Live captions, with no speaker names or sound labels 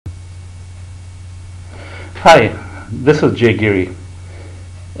Hi, this is Giri,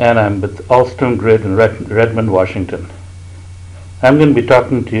 and I'm with Alstom Grid in Redmond, Washington. I'm going to be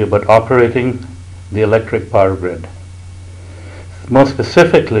talking to you about operating the electric power grid. More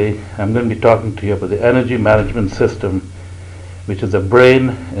specifically, I'm going to be talking to you about the energy management system, which is the brain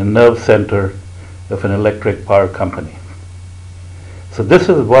and nerve center of an electric power company. So this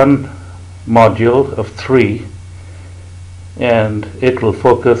is one module of 3, and it will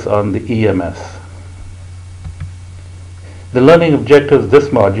focus on the EMS. The learning objectives of this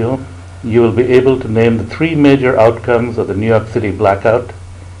module, you will be able to name the 3 major outcomes of the New York City blackout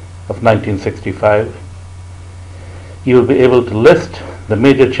of 1965. You will be able to list the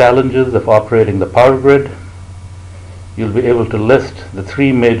major challenges of operating the power grid. You'll be able to list the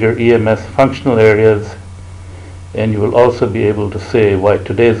 3 major EMS functional areas, and you will also be able to say why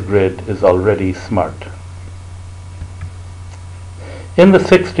today's grid is already smart. In the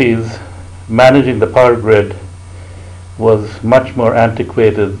 60s, managing the power grid was much more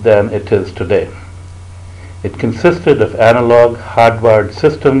antiquated than it is today. It consisted of analog hardwired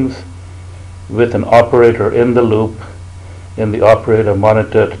systems with an operator in the loop, and the operator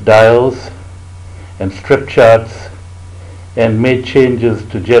monitored dials and strip charts and made changes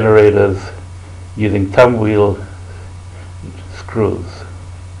to generators using thumb wheel screws.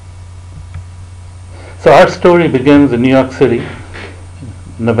 So our story begins in New York City,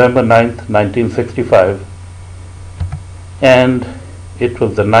 November 9th, 1965. And it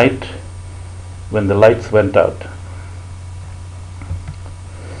was the night when the lights went out.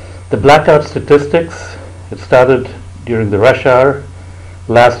 The blackout statistics, it started during the rush hour,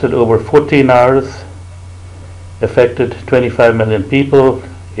 lasted over 14 hours, affected 25 million people,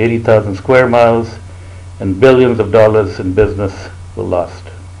 80,000 square miles, and billions of dollars in business were lost.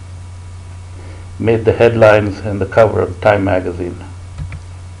 Made the headlines and the cover of Time magazine.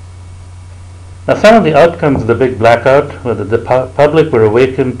 Now, some of the outcomes of the big blackout were that the public were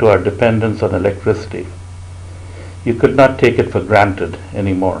awakened to our dependence on electricity. You could not take it for granted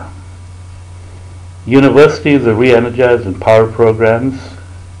anymore. Universities are re-energized in power programs.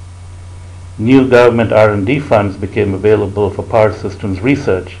 New government R&D funds became available for power systems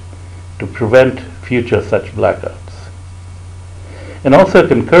research to prevent future such blackouts. And also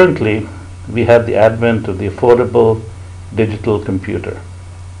concurrently, we had the advent of the affordable digital computer.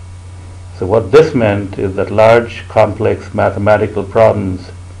 So what this meant is that large, complex mathematical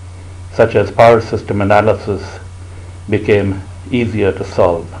problems, such as power system analysis, became easier to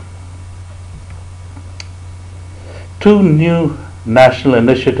solve. 2 new national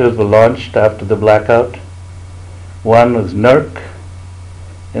initiatives were launched after the blackout. One was NERC,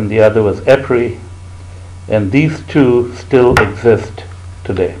 and the other was EPRI, and these 2 still exist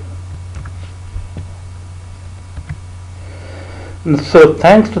today. And so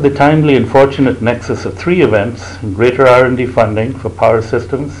thanks to the timely and fortunate nexus of 3 events, greater R&D funding for power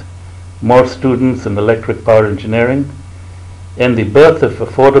systems, more students in electric power engineering, and the birth of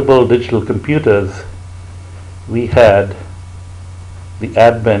affordable digital computers, we had the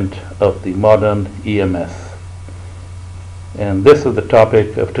advent of the modern EMS. And this is the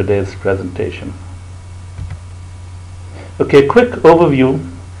topic of today's presentation. Okay, quick overview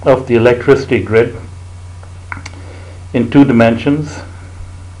of the electricity grid. In 2 dimensions,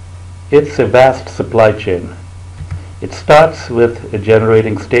 it's a vast supply chain. It starts with a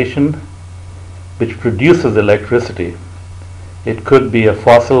generating station which produces electricity. It could be a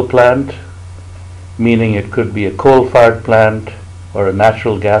fossil plant, meaning it could be a coal-fired plant or a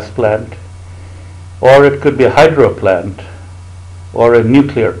natural gas plant, or it could be a hydro plant or a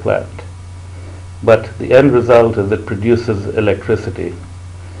nuclear plant. But the end result is it produces electricity.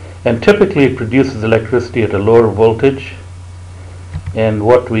 And typically it produces electricity at a lower voltage, and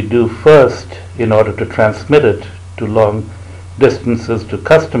what we do first in order to transmit it to long distances to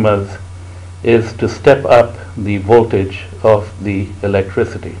customers is to step up the voltage of the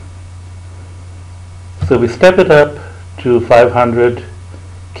electricity. So we step it up to 500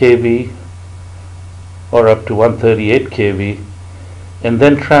 kV or up to 138 kV, and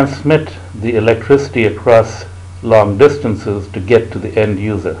then transmit the electricity across long distances to get to the end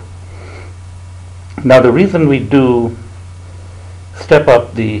user. Now, the reason we do step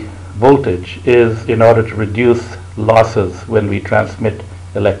up the voltage is in order to reduce losses when we transmit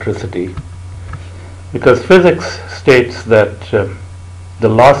electricity, because physics states that the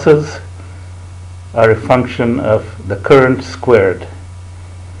losses are a function of the current squared.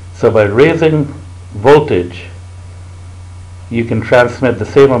 So by raising voltage, you can transmit the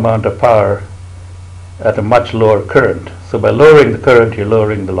same amount of power at a much lower current. So by lowering the current, you're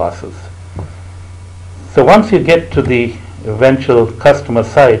lowering the losses. So once you get to the eventual customer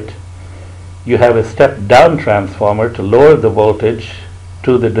site, you have a step-down transformer to lower the voltage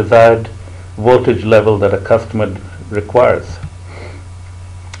to the desired voltage level that a customer requires.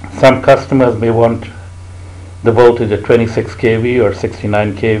 Some customers may want the voltage at 26 kV or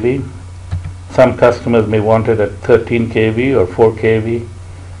 69 kV. Some customers may want it at 13 kV or 4 kV.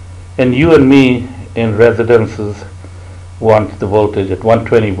 And you and me in residences want the voltage at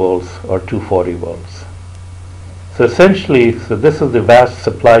 120 volts or 240 volts. So essentially, this is the vast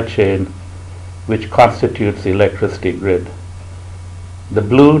supply chain which constitutes the electricity grid. The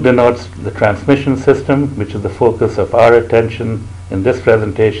blue denotes the transmission system, which is the focus of our attention in this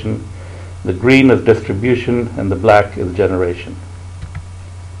presentation. The green is distribution and the black is generation.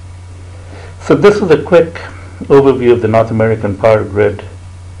 So this is a quick overview of the North American power grid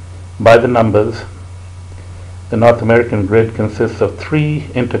by the numbers. The North American grid consists of 3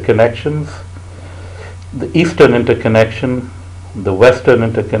 interconnections: the Eastern interconnection, the Western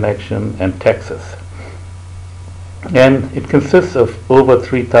interconnection, and Texas. And it consists of over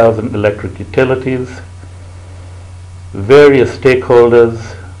 3,000 electric utilities, various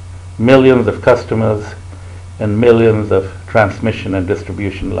stakeholders, millions of customers, and millions of transmission and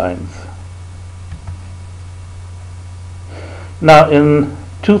distribution lines. Now, in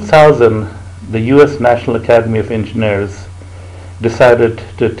 2000, the U.S. National Academy of Engineers decided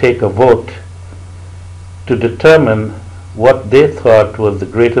to take a vote to determine what they thought was the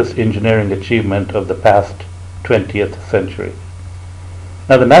greatest engineering achievement of the past 20th century.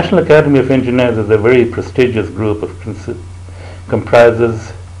 Now, the National Academy of Engineers is a very prestigious group of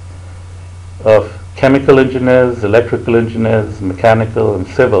comprises of chemical engineers, electrical engineers, mechanical, and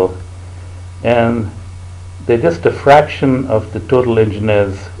civil, and they're just a fraction of the total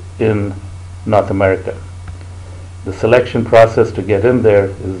engineers in North America. The selection process to get in there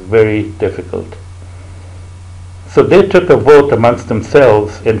is very difficult. So they took a vote amongst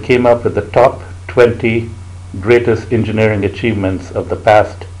themselves and came up with the top 20 greatest engineering achievements of the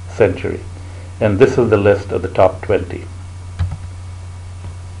past century. And this is the list of the top 20.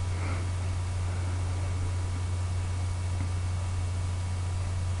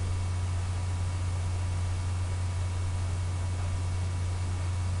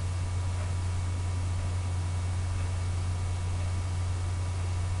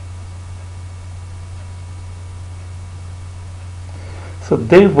 So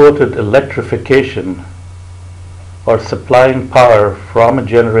they voted electrification, or supplying power from a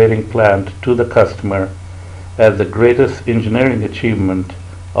generating plant to the customer, as the greatest engineering achievement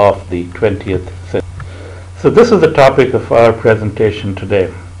of the 20th century. So this is the topic of our presentation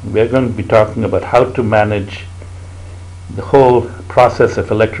today. We are going to be talking about how to manage the whole process of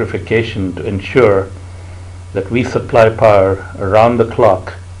electrification to ensure that we supply power around the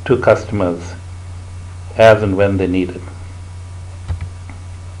clock to customers as and when they need it.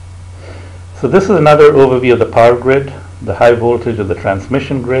 So this is another overview of the power grid. The high voltage of the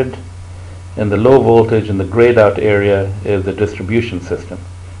transmission grid, and the low voltage in the grayed out area is the distribution system.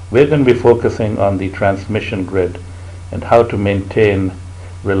 We're going to be focusing on the transmission grid and how to maintain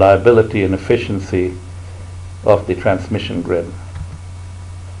reliability and efficiency of the transmission grid.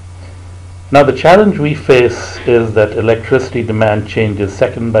 Now, the challenge we face is that electricity demand changes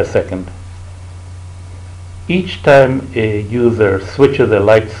second by second. Each time a user switches a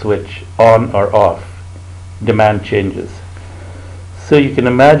light switch on or off, demand changes. So you can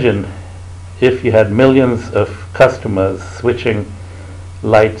imagine if you had millions of customers switching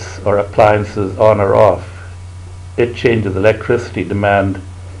lights or appliances on or off, it changes electricity demand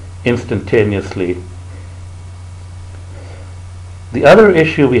instantaneously. The other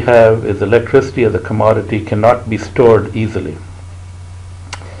issue we have is electricity as a commodity cannot be stored easily.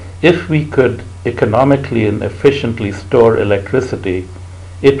 If we could economically and efficiently store electricity,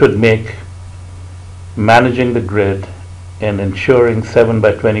 it would make managing the grid and ensuring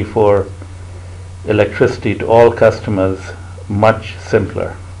 7/24 electricity to all customers much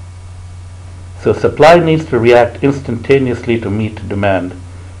simpler. So supply needs to react instantaneously to meet demand,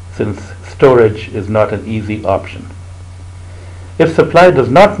 since storage is not an easy option. If supply does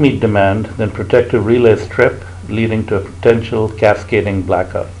not meet demand, then protective relays trip, leading to a potential cascading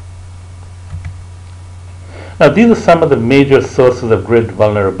blackout. Now, these are some of the major sources of grid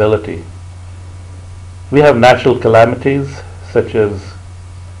vulnerability. We have natural calamities such as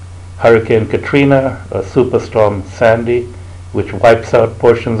Hurricane Katrina or Superstorm Sandy, which wipes out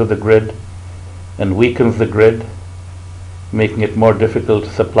portions of the grid and weakens the grid, making it more difficult to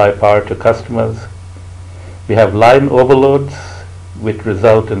supply power to customers. We have line overloads, which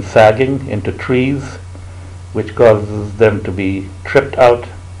result in sagging into trees, which causes them to be tripped out.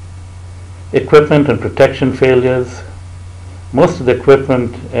 Equipment and protection failures, Most of the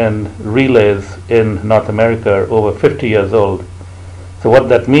equipment and relays in North America are over 50 years old. So what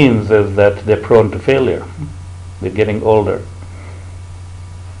that means is that they're prone to failure. They're getting older.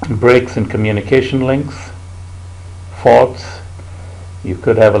 Breaks in communication links, faults. You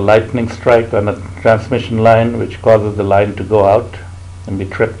could have a lightning strike on a transmission line which causes the line to go out and be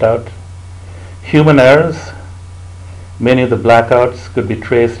tripped out. Human errors. Many of the blackouts could be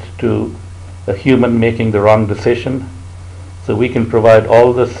traced to a human making the wrong decision. So we can provide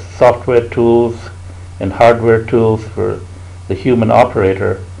all the software tools and hardware tools for the human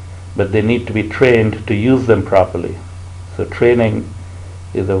operator, but they need to be trained to use them properly. So training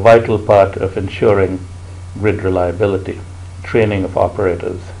is a vital part of ensuring grid reliability, training of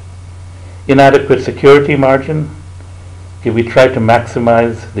operators. Inadequate security margin. If we try to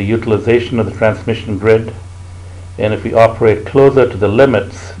maximize the utilization of the transmission grid, and if we operate closer to the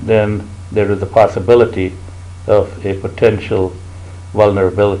limits, then there is a possibility of a potential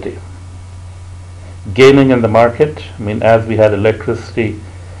vulnerability. Gaming in the market. I mean, as we had electricity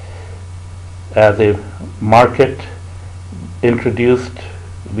as a market introduced,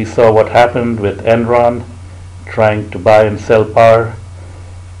 we saw what happened with Enron trying to buy and sell power,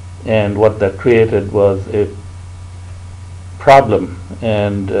 and what that created was a problem,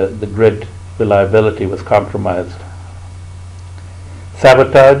 and the grid reliability was compromised.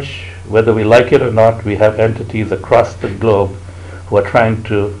 Sabotage. Whether we like it or not, we have entities across the globe who are trying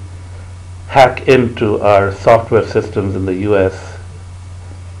to hack into our software systems in the US.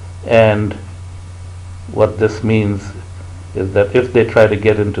 And what this means is that if they try to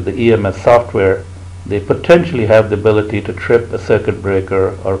get into the EMS software, they potentially have the ability to trip a circuit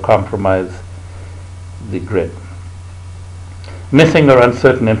breaker or compromise the grid. Missing or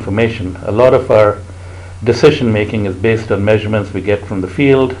uncertain information. A lot of our decision making is based on measurements we get from the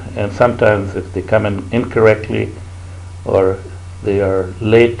field, and sometimes if they come in incorrectly or they are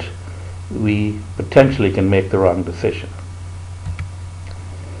late, we potentially can make the wrong decision.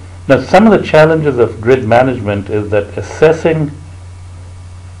 Now, some of the challenges of grid management is that assessing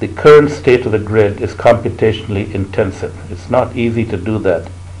the current state of the grid is computationally intensive. It's not easy to do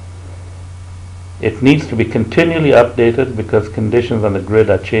that. It needs to be continually updated because conditions on the grid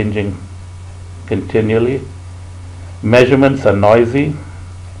are changing continually. Measurements are noisy.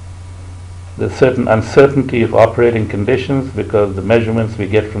 There's certain uncertainty of operating conditions because the measurements we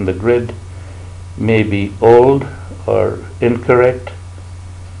get from the grid may be old or incorrect.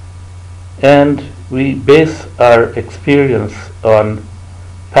 And we base our experience on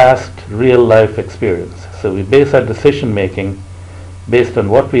past real life experience. So we base our decision making based on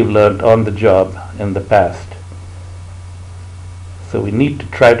what we've learned on the job in the past. So we need to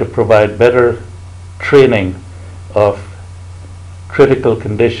try to provide better training of critical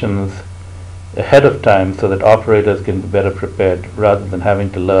conditions ahead of time so that operators can be better prepared rather than having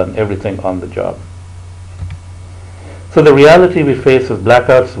to learn everything on the job. So the reality we face is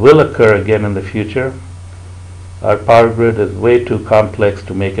blackouts will occur again in the future. Our power grid is way too complex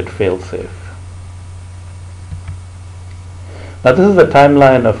to make it fail-safe. Now this is a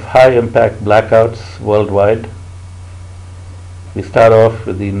timeline of high impact blackouts worldwide. We start off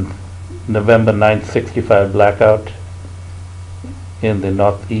with the November 9th 65 blackout in the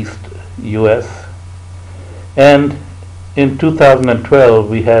northeast US. And in 2012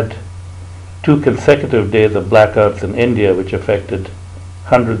 we had 2 consecutive days of blackouts in India which affected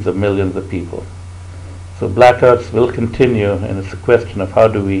hundreds of millions of people. So blackouts will continue, and it's a question of how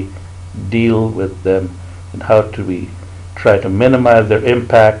do we deal with them and how do we try to minimize their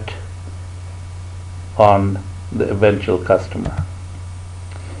impact on the eventual customer.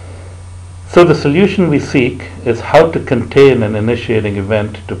 So the solution we seek is how to contain an initiating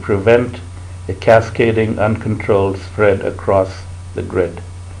event to prevent a cascading, uncontrolled spread across the grid.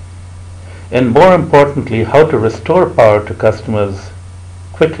 And more importantly, how to restore power to customers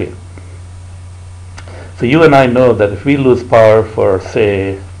quickly. So you and I know that if we lose power for,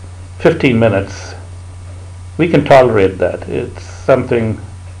 say, 15 minutes, we can tolerate that. It's something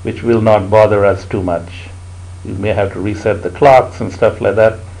which will not bother us too much. We may have to reset the clocks and stuff like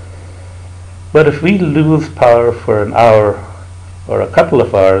that. But if we lose power for an hour or a couple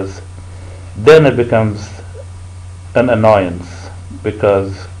of hours, then it becomes an annoyance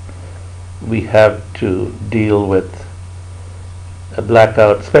because we have to deal with a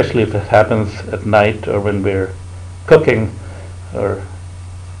blackout, especially if it happens at night or when we're cooking, or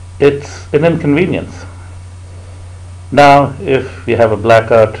it's an inconvenience. Now, if we have a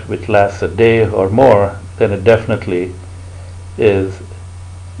blackout which lasts a day or more, then it definitely is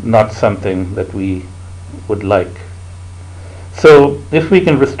not something that we would like. So if we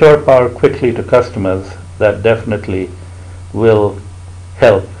can restore power quickly to customers, that definitely will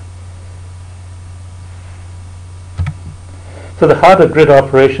help. So the heart of grid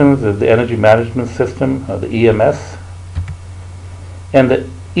operations is the energy management system, or the EMS. And the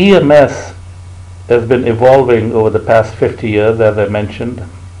EMS has been evolving over the past 50 years, as I mentioned.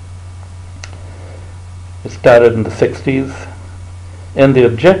 It started in the 60s. And the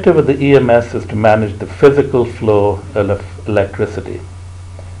objective of the EMS is to manage the physical flow of electricity,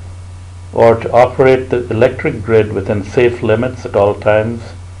 or to operate the electric grid within safe limits at all times,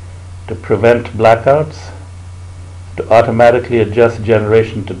 to prevent blackouts, to automatically adjust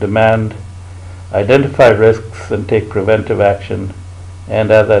generation to demand, identify risks and take preventive action,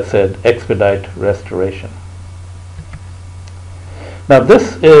 and, as I said, expedite restoration. Now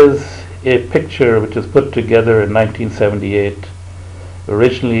this is a picture which was put together in 1978,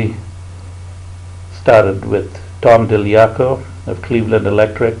 originally started with Tom DeLiaco of Cleveland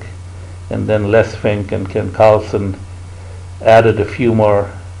Electric, and then Les Fink and Ken Carlson added a few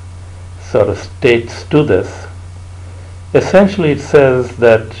more sort of states to this. Essentially, it says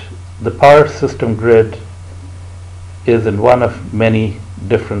that the power system grid is in one of many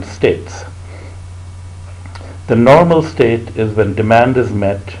different states. The normal state is when demand is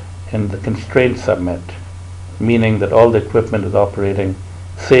met and the constraints are met, meaning that all the equipment is operating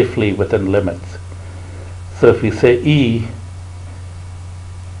safely within limits. So if we say E,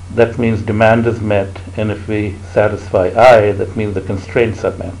 that means demand is met, and if we satisfy I, that means the constraints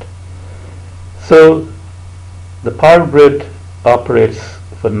are met. So the power grid operates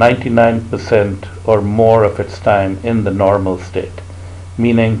for 99% or more of its time in the normal state,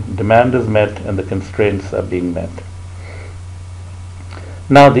 meaning demand is met and the constraints are being met.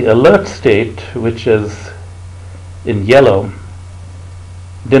 Now the alert state, which is in yellow,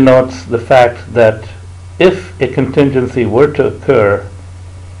 denotes the fact that if a contingency were to occur,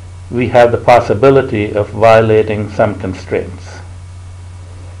 we have the possibility of violating some constraints.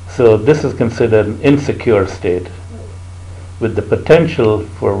 So this is considered an insecure state with the potential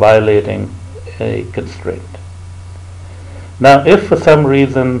for violating a constraint. Now, if for some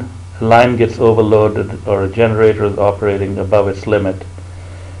reason a line gets overloaded or a generator is operating above its limit,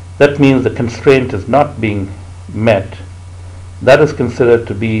 that means the constraint is not being met. That is considered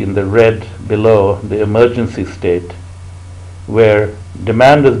to be in the red below, the emergency state, where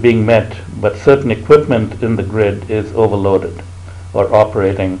demand is being met but certain equipment in the grid is overloaded or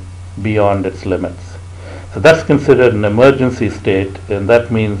operating beyond its limits. So that's considered an emergency state, and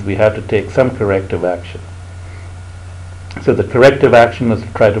that means we have to take some corrective action. So the corrective action is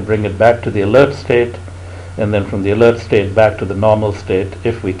to try to bring it back to the alert state, and then from the alert state back to the normal state,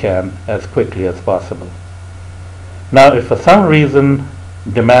 if we can, as quickly as possible. Now, if for some reason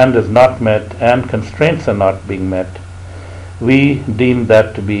demand is not met and constraints are not being met, we deem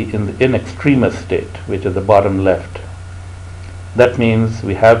that to be in the in extremis state, which is the bottom left. That means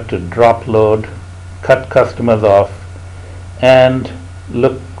we have to drop load, cut customers off, and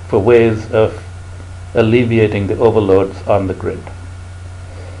look for ways of alleviating the overloads on the grid.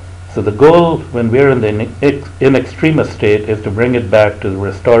 So the goal when we're in the in extremis state is to bring it back to the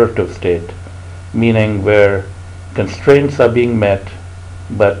restorative state, meaning where constraints are being met,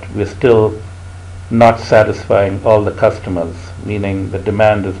 but we're still not satisfying all the customers, meaning the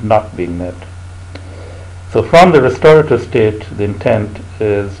demand is not being met. So from the restorative state, the intent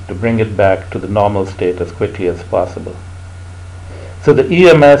is to bring it back to the normal state as quickly as possible. So the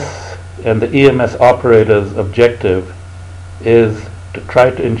EMS and the EMS operator's objective is to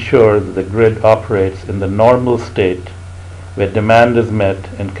try to ensure that the grid operates in the normal state where demand is met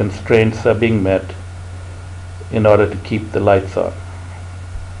and constraints are being met in order to keep the lights on.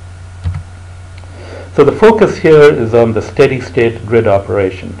 So the focus here is on the steady state grid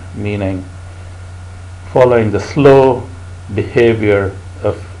operation, meaning following the slow behavior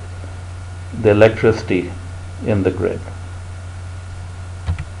of the electricity in the grid.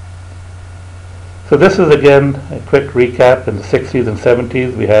 So this is again a quick recap. In the 60s and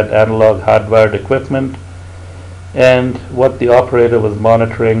 70s we had analog hardwired equipment, and what the operator was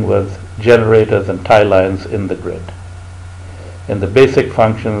monitoring was generators and tie lines in the grid. And the basic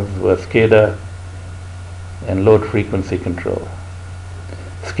functions were SCADA and load frequency control.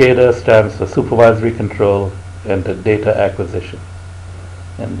 SCADA stands for supervisory control and the data acquisition.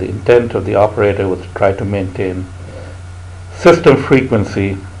 And the intent of the operator was to try to maintain system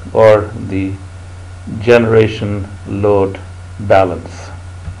frequency or the generation load balance.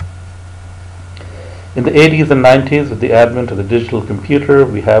 In the 80s and 90s, with the advent of the digital computer,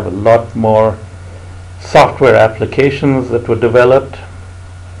 we have a lot more software applications that were developed.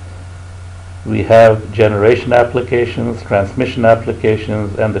 We have generation applications, transmission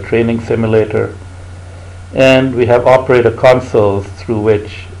applications, and the training simulator. And we have operator consoles through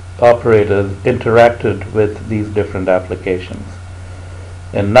which operators interacted with these different applications.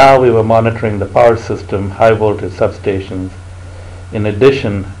 And now we were monitoring the power system, high voltage substations, in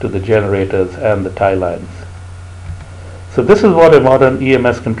addition to the generators and the tie lines. So this is what a modern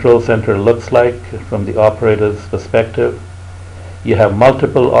EMS control center looks like from the operator's perspective. You have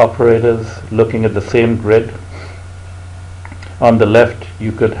multiple operators looking at the same grid. On the left,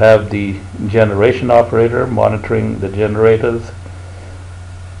 you could have the generation operator monitoring the generators.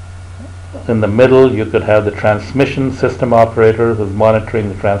 In the middle, you could have the transmission system operator who's monitoring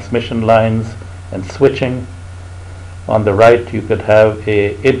the transmission lines and switching. On the right, you could have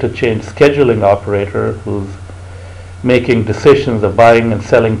a interchange scheduling operator who's making decisions of buying and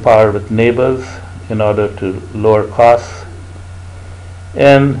selling power with neighbors in order to lower costs.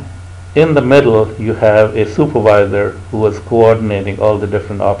 And in the middle, you have a supervisor who is coordinating all the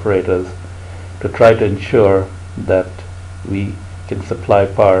different operators to try to ensure that we can supply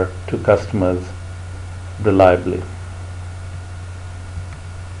power to customers reliably.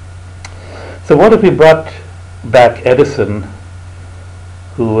 So what if we brought back Edison,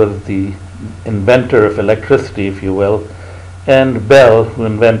 who was the inventor of electricity, if you will, and Bell, who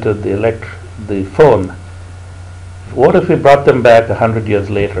invented the phone? What if we brought them back 100 years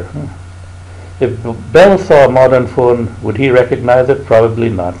later? If Bell saw a modern phone, would he recognize it? Probably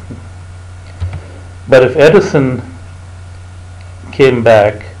not. But if Edison came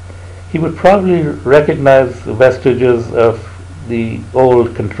back, he would probably recognize the vestiges of the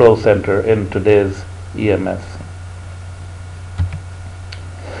old control center in today's EMS.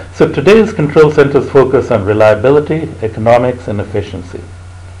 So today's control centers focus on reliability, economics, and efficiency.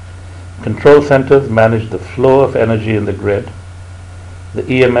 Control centers manage the flow of energy in the grid.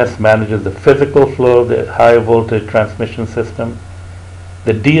 The EMS manages the physical flow of the high voltage transmission system.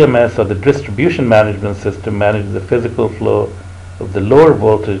 The DMS, or the distribution management system, manages the physical flow of the lower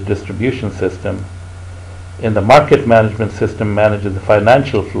voltage distribution system. And the market management system manages the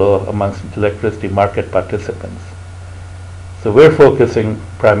financial flow amongst electricity market participants. So we're focusing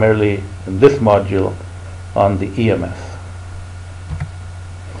primarily in this module on the EMS.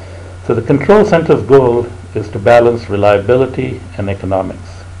 So the control center's goal is to balance reliability and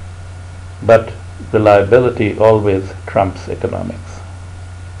economics. But reliability always trumps economics.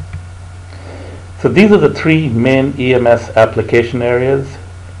 So these are the three main EMS application areas: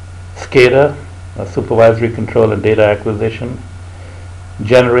 SCADA, supervisory control and data acquisition;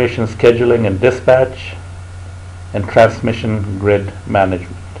 generation scheduling and dispatch; and transmission grid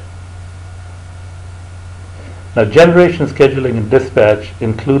management. Now, generation scheduling and dispatch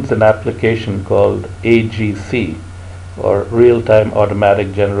includes an application called AGC, or Real-Time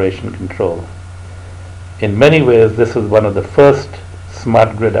Automatic Generation Control. In many ways, this is one of the first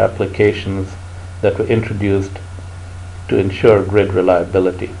smart grid applications that were introduced to ensure grid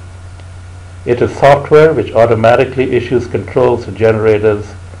reliability. It is software which automatically issues controls to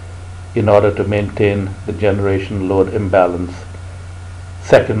generators in order to maintain the generation load imbalance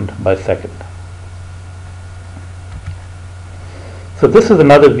second by second. So this is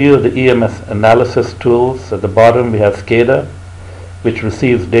another view of the EMS analysis tools. At the bottom we have SCADA, which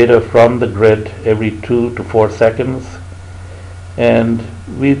receives data from the grid every 2 to 4 seconds. And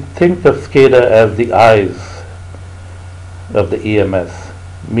we think of SCADA as the eyes of the EMS,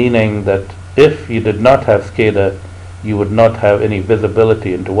 meaning that if you did not have SCADA, you would not have any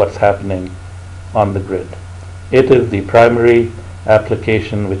visibility into what's happening on the grid. It is the primary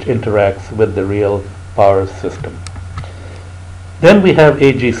application which interacts with the real power system. Then we have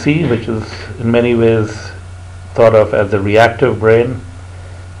AGC, which is in many ways thought of as the reactive brain.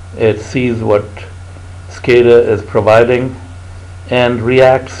 It sees what SCADA is providing and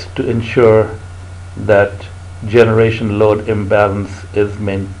reacts to ensure that generation load imbalance is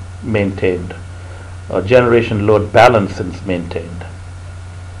maintained, or generation load balance is maintained.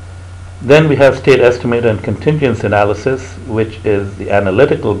 Then we have state estimator and contingency analysis, which is the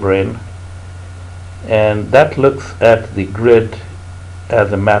analytical brain, and that looks at the grid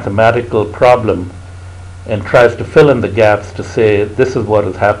as a mathematical problem and tries to fill in the gaps to say this is what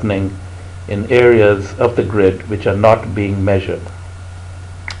is happening in areas of the grid which are not being measured.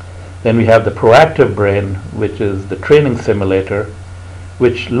 Then we have the proactive brain, which is the training simulator,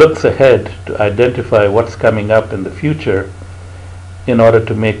 which looks ahead to identify what's coming up in the future in order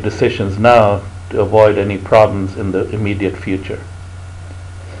to make decisions now to avoid any problems in the immediate future.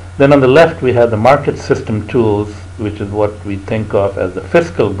 Then on the left we have the market system tools, which is what we think of as the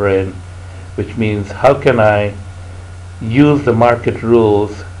fiscal brain, which means how can I use the market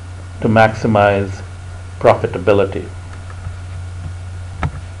rules to maximize profitability.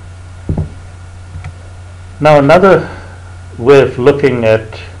 Now another way of looking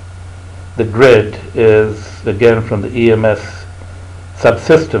at the grid is again from the EMS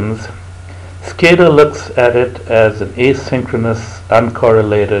subsystems. SCADA looks at it as an asynchronous,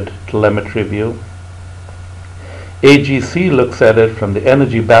 uncorrelated telemetry view. AGC looks at it from the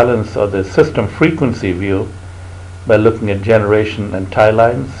energy balance or the system frequency view by looking at generation and tie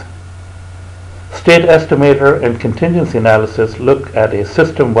lines. State estimator and contingency analysis look at a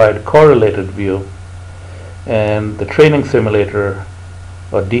system-wide correlated view, and the training simulator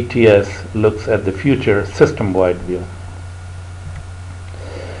or DTS looks at the future system-wide view.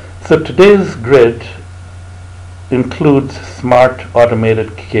 So today's grid includes smart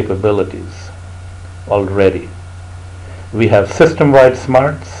automated capabilities already. We have system-wide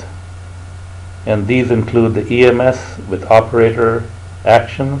smarts, and these include the EMS with operator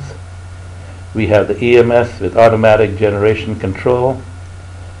actions. We have the EMS with automatic generation control.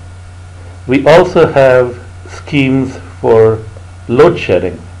 We also have schemes for load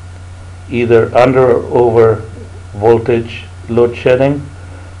shedding, either under or over voltage load shedding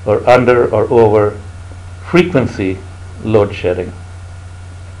or under or over frequency load shedding.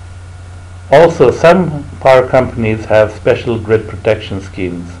 Also, some power companies have special grid protection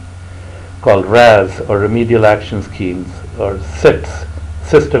schemes called RAS, or Remedial Action Schemes, or SIPs,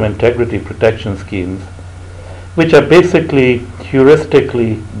 System Integrity Protection Schemes, which are basically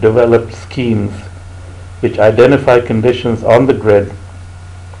heuristically developed schemes which identify conditions on the grid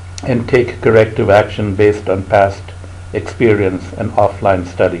and take corrective action based on past experience and offline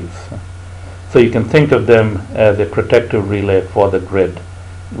studies. So you can think of them as a protective relay for the grid,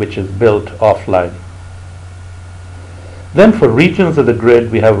 which is built offline. Then for regions of the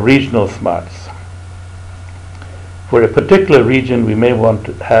grid, we have regional smarts. For a particular region, we may want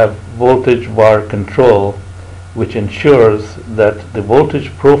to have voltage VAR control, which ensures that the voltage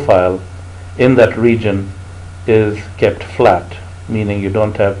profile in that region is kept flat, meaning you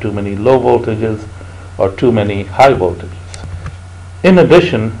don't have too many low voltages or too many high voltages. In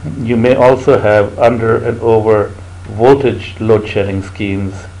addition, you may also have under and over voltage load shedding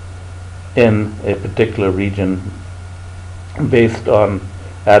schemes in a particular region based on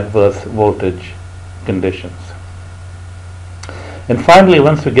adverse voltage conditions. And finally,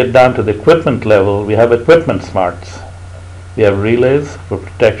 once we get down to the equipment level, we have equipment smarts. We have relays for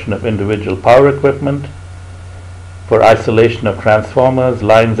protection of individual power equipment, for isolation of transformers,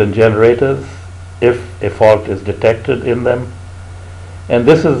 lines and generators if a fault is detected in them. And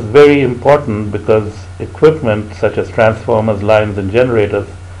this is very important because equipment such as transformers, lines and generators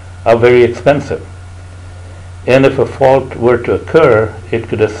are very expensive. And if a fault were to occur, it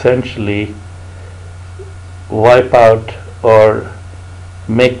could essentially wipe out or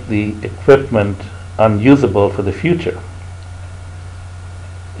make the equipment unusable for the future.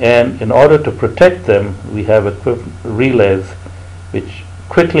 And in order to protect them, we have relays which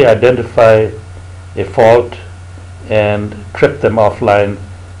quickly identify a fault and trip them offline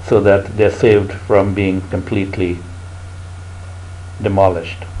so that they're saved from being completely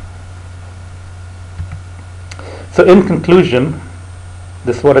demolished. So in conclusion,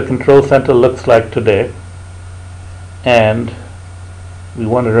 this is what a control center looks like today, and we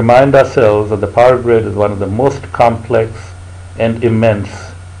want to remind ourselves that the power grid is one of the most complex and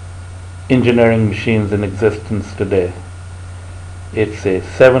immense engineering machines in existence today. It's a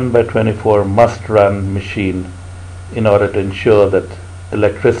 7x24 must-run machine in order to ensure that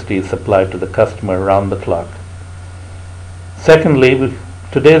electricity is supplied to the customer around the clock. Secondly,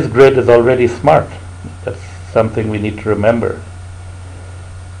 today's grid is already smart. That's something we need to remember.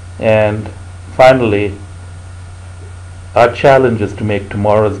 And finally, our challenge is to make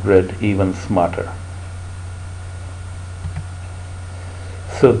tomorrow's grid even smarter.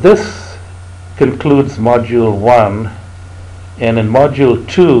 So this concludes Module 1, and in Module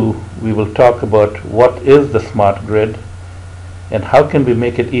 2 we will talk about what is the smart grid and how can we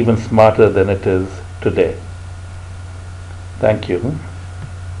make it even smarter than it is today. Thank you.